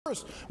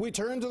first, we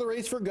turn to the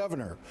race for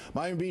governor.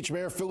 Miami Beach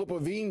Mayor Philip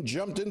Levine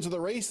jumped into the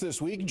race this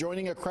week,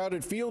 joining a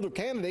crowded field of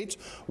candidates.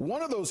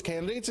 One of those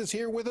candidates is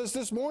here with us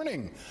this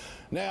morning.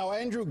 Now,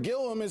 Andrew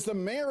Gillum is the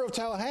mayor of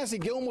Tallahassee.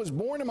 Gillum was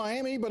born in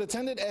Miami but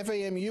attended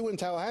FAMU in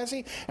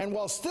Tallahassee, and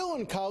while still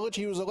in college,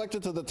 he was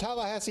elected to the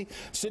Tallahassee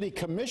City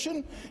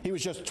Commission. He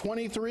was just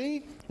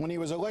 23 when he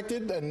was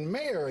elected and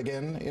mayor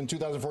again in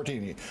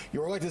 2014. You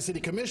were elected to City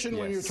Commission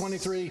when you were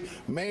 23,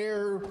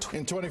 mayor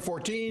in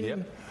 2014.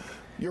 Yep.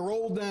 You're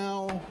old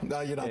now. No,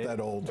 you're not that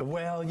old.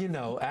 Well, you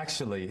know,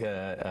 actually,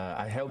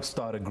 I helped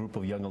start a group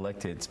of young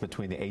electeds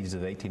between the ages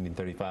of 18 and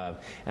 35,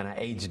 and I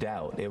aged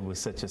out. It was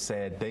such a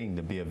sad thing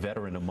to be a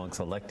veteran amongst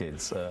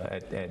electeds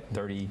at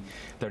 30,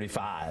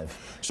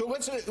 35. So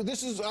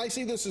I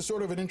see this as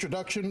sort of an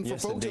introduction for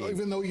folks, indeed.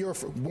 even though you're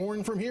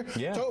born from here.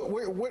 Yeah. So,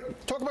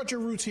 talk about your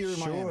roots here in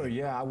Miami. Sure,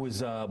 yeah. I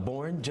was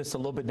born just a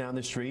little bit down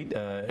the street,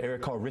 area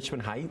called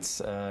Richmond Heights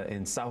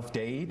in South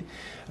Dade.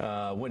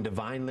 Went to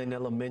Vineland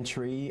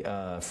Elementary,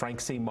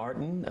 Frank C.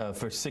 Martin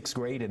for 6th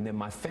grade, and then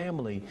my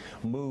family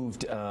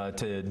moved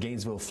to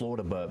Gainesville,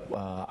 Florida. But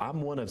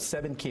I'm one of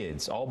 7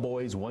 kids, all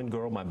boys, 1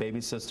 girl, my baby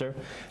sister.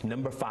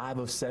 Number 5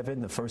 of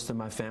 7, the first in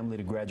my family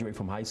to graduate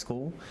from high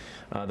school,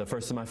 the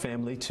first in my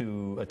family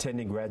to attend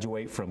and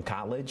graduate from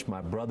college. My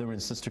brother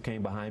and sister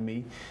came behind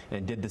me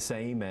and did the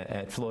same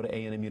at Florida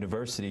A&M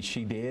University.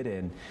 She did,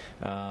 and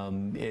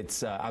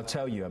I'll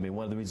tell you, I mean,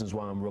 one of the reasons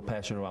why I'm real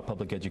passionate about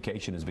public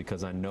education is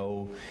because I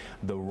know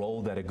the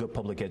role that a good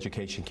public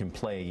education can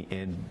play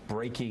in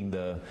breaking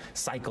the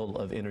cycle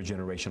of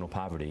intergenerational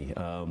poverty.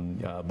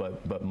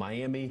 But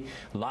Miami,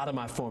 a lot of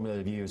my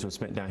formative years were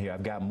spent down here.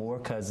 I've got more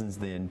cousins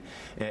than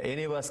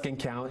any of us can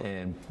count,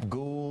 and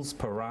Goulds,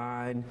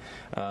 Perrine,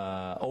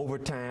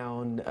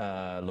 Overtown,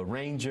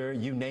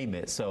 LaRanger, you name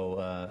it. So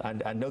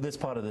I know this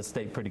part of the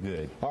state pretty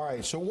good. All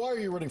right, so why are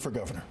you running for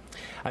governor?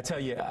 I tell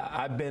you,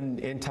 I've been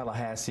in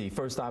Tallahassee,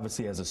 first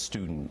obviously as a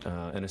student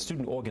and a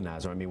student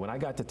organizer. I mean, when I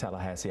got to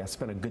Tallahassee, I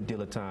spent a good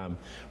deal of time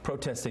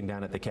protesting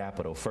down at the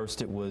Capitol.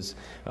 First, it was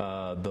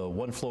the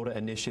One Florida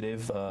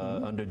initiative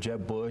under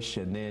Jeb Bush,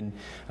 and then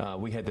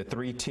we had the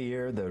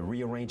 3-tier, the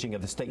rearranging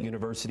of the state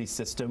university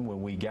system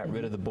when we got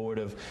rid of the Board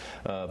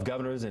of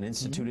Governors and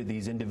instituted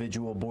these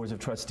individual boards of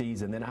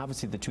trustees, and then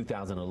obviously the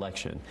 2000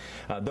 election.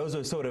 Those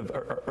are sort of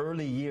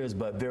early years,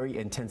 but very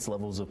intense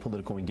levels of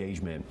political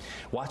engagement.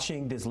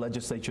 Watching this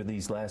legislature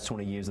these last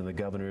 20 years in the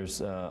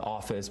governor's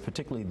office,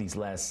 particularly these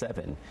last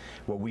 7,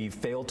 where we've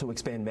failed to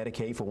expand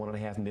Medicaid for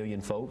 1.5 million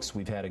folks.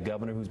 We've had a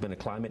governor who's been a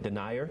climate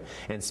denier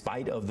in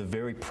spite of the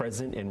very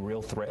present and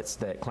real threats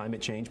that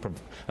climate change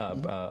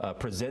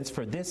presents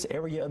for this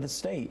area of the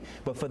state,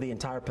 but for the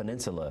entire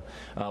peninsula.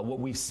 What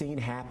we've seen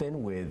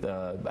happen with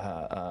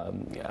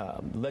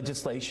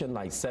legislation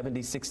like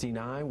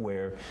 7069,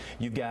 where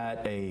you've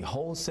got a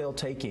wholesale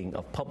taking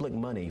of public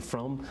money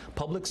from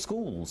public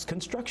schools,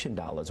 construction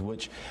dollars,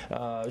 which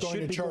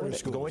should be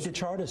going to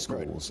charter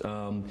schools.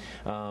 Right.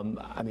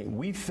 I mean,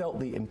 we've felt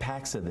the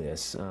impacts of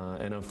this,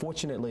 and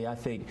unfortunately, I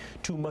think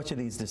too much of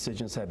these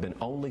decisions have been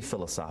only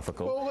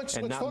philosophical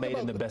and not made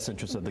in the best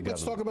interest of the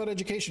government. Let's talk about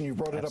education. You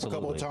brought it up a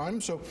couple of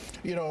times. So,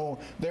 you know,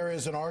 there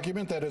is an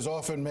argument that is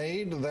often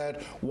made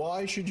that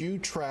why should you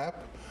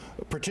trap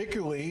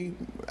particularly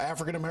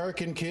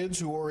African-American kids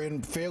who are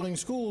in failing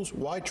schools?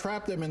 Why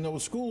trap them in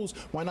those schools?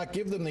 Why not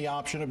give them the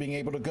option of being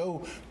able to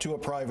go to a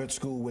private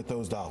school with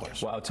those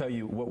dollars? Well, I'll tell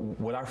you,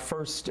 what our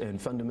first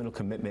and fundamental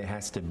commitment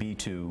has to be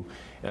to,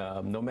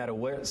 no matter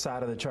what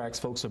side of the tracks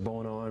folks are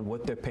born on,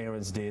 what their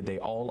parents did, they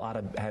all ought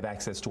to have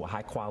access to a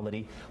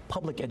high-quality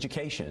public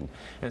education.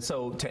 And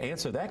so to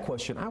answer that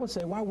question, I would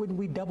say, why wouldn't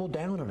we double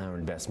down on our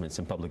investments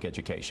in public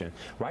education?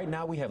 Right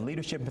now, we have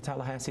leadership in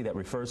Tallahassee that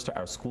refers to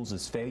our schools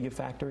as failure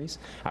factories,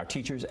 our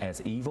teachers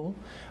as evil.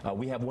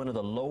 We have one of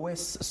the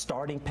lowest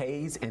starting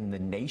pays in the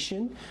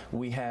nation.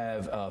 We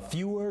have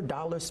fewer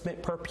dollars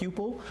spent per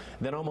pupil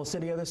than almost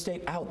any other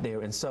state out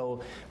there. And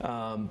so,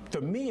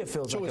 for me, it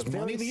feels like a very is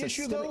money the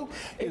issue, though?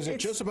 Is it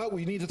just about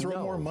we need to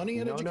throw more money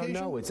in education?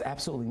 No, it's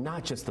absolutely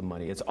not just the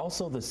money. It's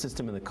also the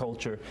system and the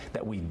culture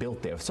that we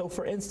built there. So,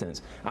 for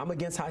instance, I'm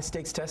against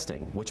high-stakes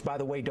testing, which, by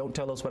the way, don't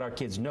tell us what our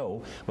kids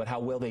know, but how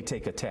well they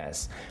take a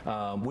test.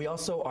 We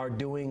also are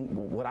doing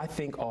what I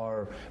think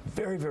are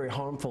very, very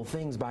harmful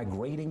things by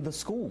grading the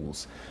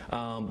schools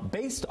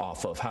based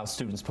off of how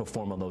students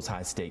perform on those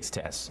high-stakes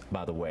tests,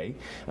 by the way,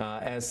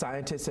 as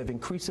scientists have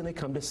increasingly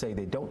come to say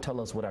they don't tell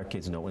us what our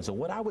kids know. And so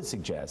what I would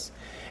suggest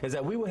is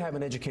that we would have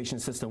an education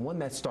system, one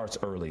that starts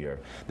earlier.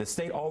 The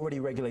state already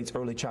regulates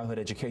early childhood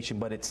education,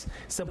 but it's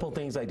simple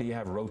things like, do you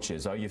have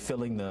roaches? Are you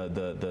filling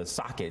the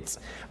sockets?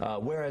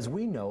 Whereas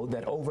we know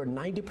that over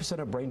 90%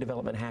 of brain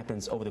development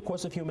happens over the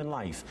course of human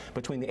life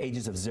between the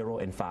ages of 0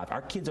 and 5.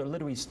 Our kids are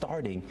literally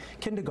starting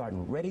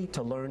kindergarten ready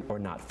to learn or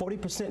not.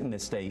 40% in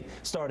this state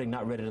starting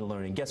not ready to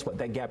learn. And guess what?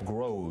 That gap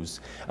grows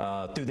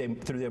through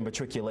their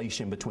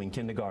matriculation between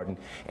kindergarten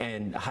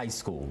and high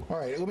school. All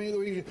right, let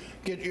me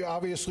get you.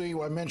 Obviously,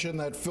 I mentioned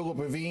that Philip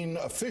Levine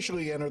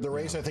officially entered the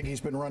race. I think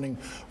he's been running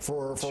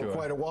for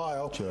quite a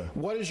while. Sure.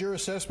 What is your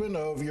assessment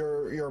of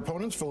your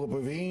opponents, Philip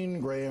Levine,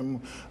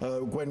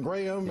 Gwen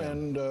Graham,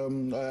 and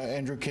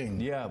Andrew King?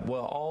 Yeah,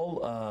 well,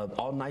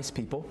 all nice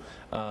people.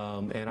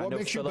 And what I know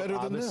makes Philip, you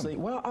better than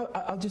them? Well,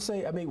 I'll just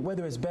say, I mean,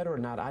 whether it's better or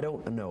not, I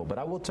don't know. But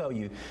I will tell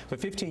you, for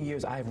 15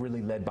 years, I have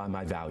really led by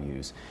my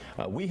values.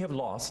 We have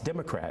lost,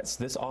 Democrats,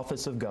 this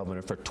office of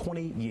governor for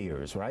 20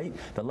 years, right?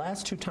 The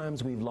last 2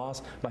 times we've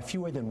lost by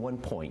fewer than 1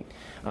 point.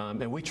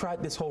 And we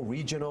tried this whole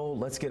regional,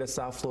 let's get a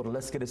South Florida,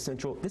 let's get a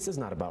Central. This is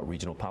not about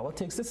regional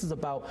politics. This is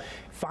about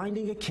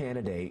finding a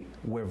candidate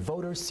where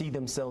voters see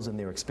themselves and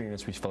their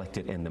experience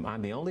reflected in them.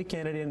 I'm the only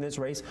candidate in this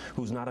race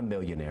who's not a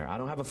millionaire. I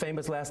don't have a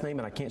famous last name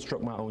and I can't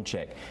stroke my own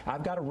check.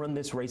 I've got to run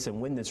this race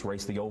and win this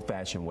race the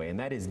old-fashioned way, and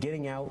that is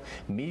getting out,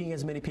 meeting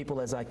as many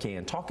people as I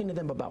can, talking to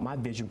them about my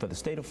vision for the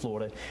state of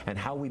Florida and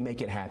how we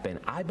make it happen.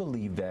 I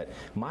believe that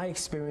my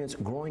experience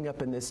growing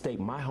up in this state,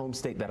 my home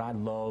state that I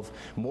love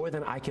more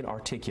than I can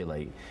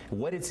articulate,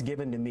 what it's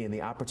given to me and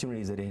the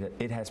opportunities that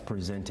it has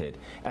presented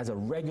as a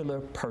regular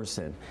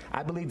person,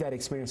 I believe that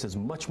experience is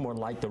much more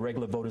like the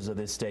regular voters of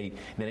this state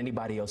than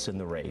anybody else in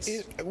the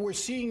race. We're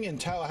seeing in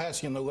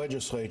Tallahassee in the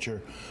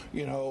legislature,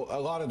 you know, a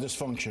lot of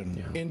dysfunction.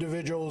 Yeah.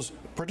 Individuals,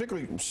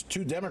 particularly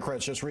 2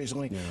 Democrats just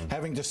recently,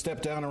 having to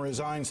step down and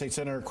resign. State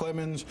Senator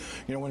Clemens,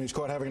 you know, when he's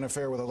caught having an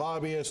affair with a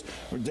lobbyist.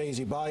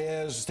 Daisy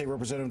Baez, state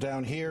representative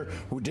down here,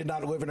 who did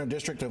not live in her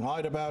district and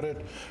lied about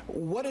it.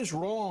 What is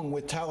wrong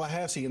with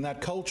Tallahassee and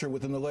that culture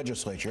within the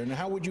legislature, and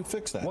how would you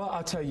fix that? Well,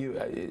 I'll tell you,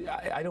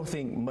 I don't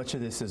think much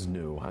of this is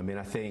new. I mean,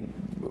 I think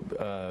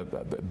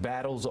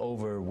battles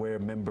over where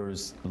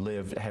members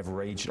live have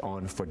raged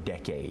on for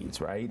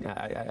decades, right?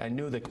 I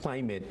knew the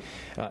climate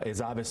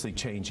is obviously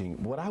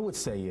changing. What I would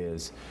say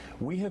is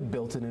we have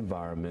built an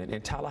environment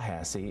in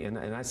Tallahassee, and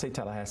I say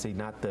Tallahassee,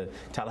 not the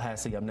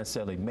Tallahassee I'm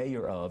necessarily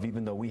mayor of,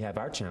 even though we have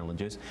our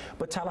challenges,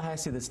 but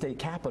Tallahassee, the state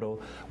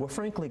capital, where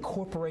frankly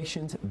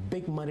corporations,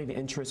 big moneyed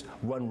interests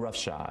run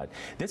roughshod.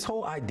 This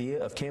whole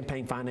idea of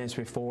campaign finance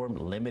reform,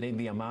 limiting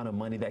the amount of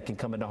money that can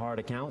come into hard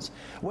accounts,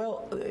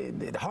 well,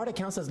 hard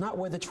accounts is not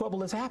where the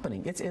trouble is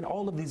happening. It's in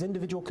all of these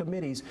individual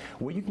committees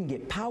where you can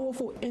get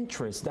powerful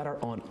interests that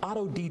are on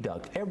auto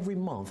deduct every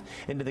month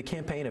into the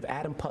campaign of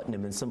Adam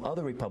Putnam and some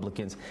other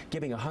Republicans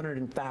giving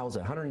 $100,000,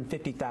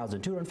 $150,000,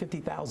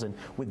 $250,000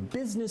 with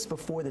business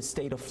before the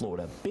state of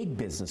Florida, big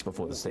business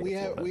before the state of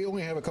Florida. We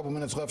only have a couple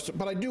minutes left,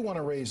 but I do want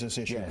to raise this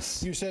issue.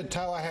 Yes. You said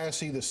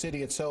Tallahassee, the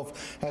city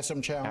itself, has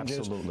some challenges.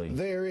 Absolutely.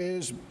 There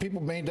is,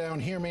 people down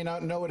here may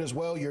not know it as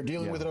well. You're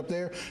dealing with it up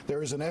there.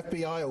 There is an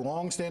FBI, a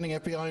long-standing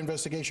FBI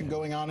investigation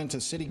going on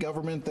into city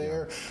government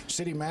there.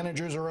 City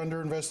managers are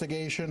under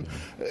investigation.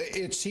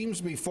 It seems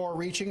to be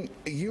far-reaching.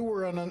 You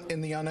were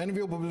in the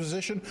unenviable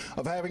position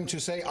of having to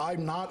say,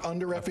 I'm not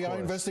under FBI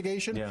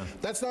investigation. Yeah.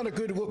 That's not a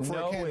good look for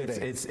a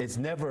candidate. No, it's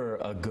never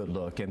a good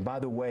look. And by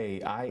the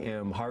way, I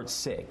am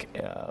heartsick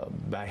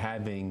by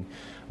having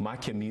my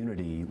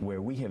community,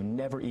 where we have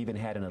never even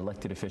had an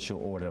elected official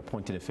or an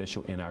appointed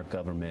official in our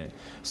government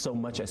so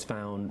much as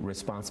found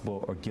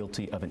responsible or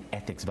guilty of an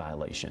ethics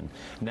violation.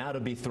 Now to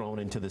be thrown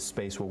into the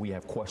space where we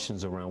have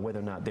questions around whether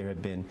or not there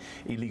have been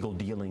illegal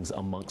dealings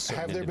amongst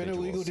certain individuals. Have there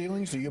been illegal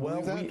dealings? Do you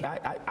believe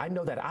that? I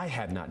know that I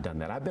have not done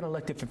that. I've been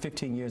elected for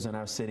 15 years in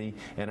our city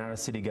and our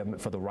city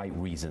government for the right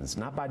reasons,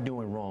 not by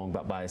doing wrong,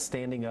 but by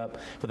standing up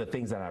for the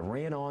things that I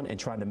ran on and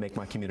trying to make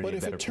my community a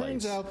better place. But if it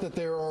turns out that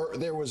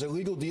there was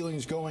illegal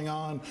dealings going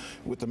on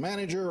with the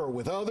manager or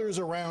with others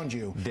around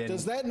you, then,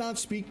 does that not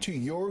speak to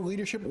your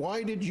leadership?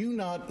 Why did you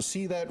not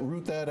see that,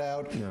 root that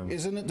out?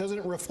 Doesn't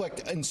it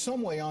reflect in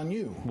some way on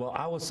you? Well,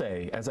 I will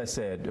say, as I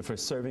said, for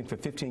serving for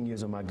 15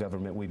 years in my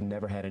government, we've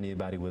never had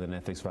anybody with an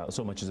ethics violation,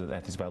 so much as an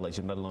ethics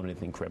violation, let alone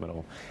anything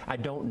criminal. I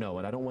don't know,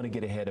 and I don't want to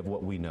get ahead of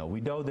what we know. We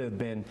know there have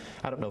been,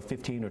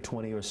 15 or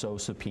 20 or so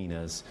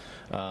subpoenas.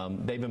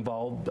 They've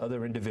involved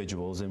other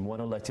individuals and one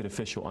elected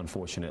official,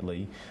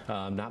 unfortunately,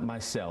 not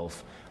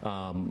myself.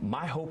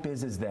 My hope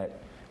is that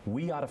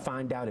we ought to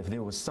find out if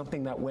there was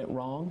something that went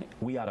wrong.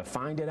 We ought to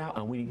find it out,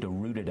 and we need to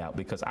root it out,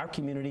 because our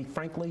community,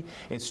 frankly,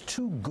 is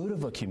too good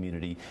of a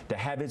community to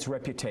have its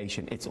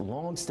reputation, its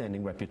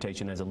long-standing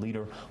reputation as a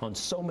leader on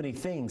so many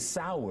things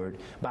soured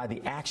by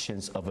the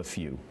actions of a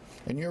few.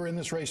 And you're in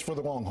this race for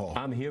the long haul.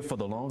 I'm here for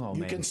the long haul,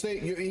 man. You can stay,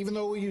 even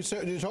though you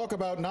talk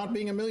about not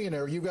being a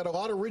millionaire, you've got a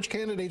lot of rich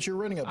candidates you're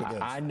running up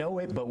against. I know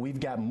it, but we've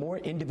got more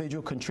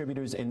individual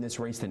contributors in this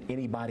race than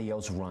anybody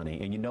else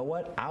running. And you know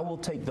what? I will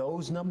take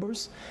those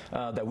numbers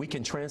that that we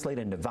can translate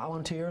into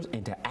volunteers,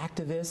 into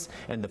activists,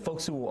 and the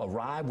folks who will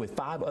arrive with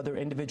 5 other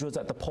individuals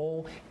at the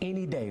poll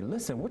any day.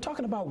 Listen, we're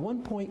talking about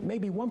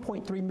maybe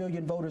 1.3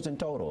 million voters in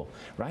total,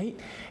 right?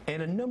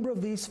 And a number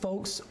of these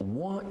folks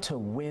want to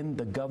win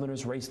the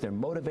governor's race. They're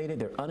motivated.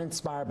 They're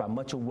uninspired by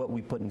much of what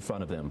we put in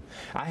front of them.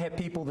 I had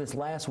people this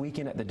last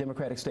weekend at the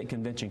Democratic State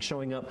Convention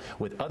showing up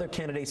with other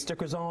candidate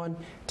stickers on,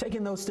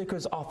 taking those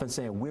stickers off and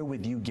saying, we're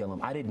with you, Gillum.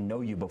 I didn't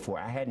know you before.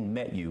 I hadn't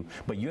met you,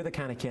 but you're the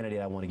kind of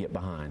candidate I want to get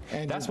behind.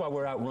 That's why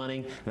we're out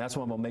running, and that's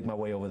why I'm going to make my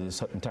way over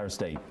this entire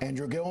state.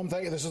 Andrew Gillum,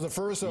 thank you. This is the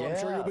first, so I'm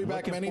sure you'll be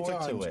back many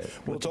times.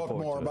 We'll talk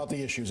more about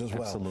the issues as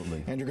well.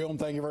 Absolutely. Andrew Gillum,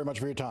 thank you very much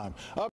for your time.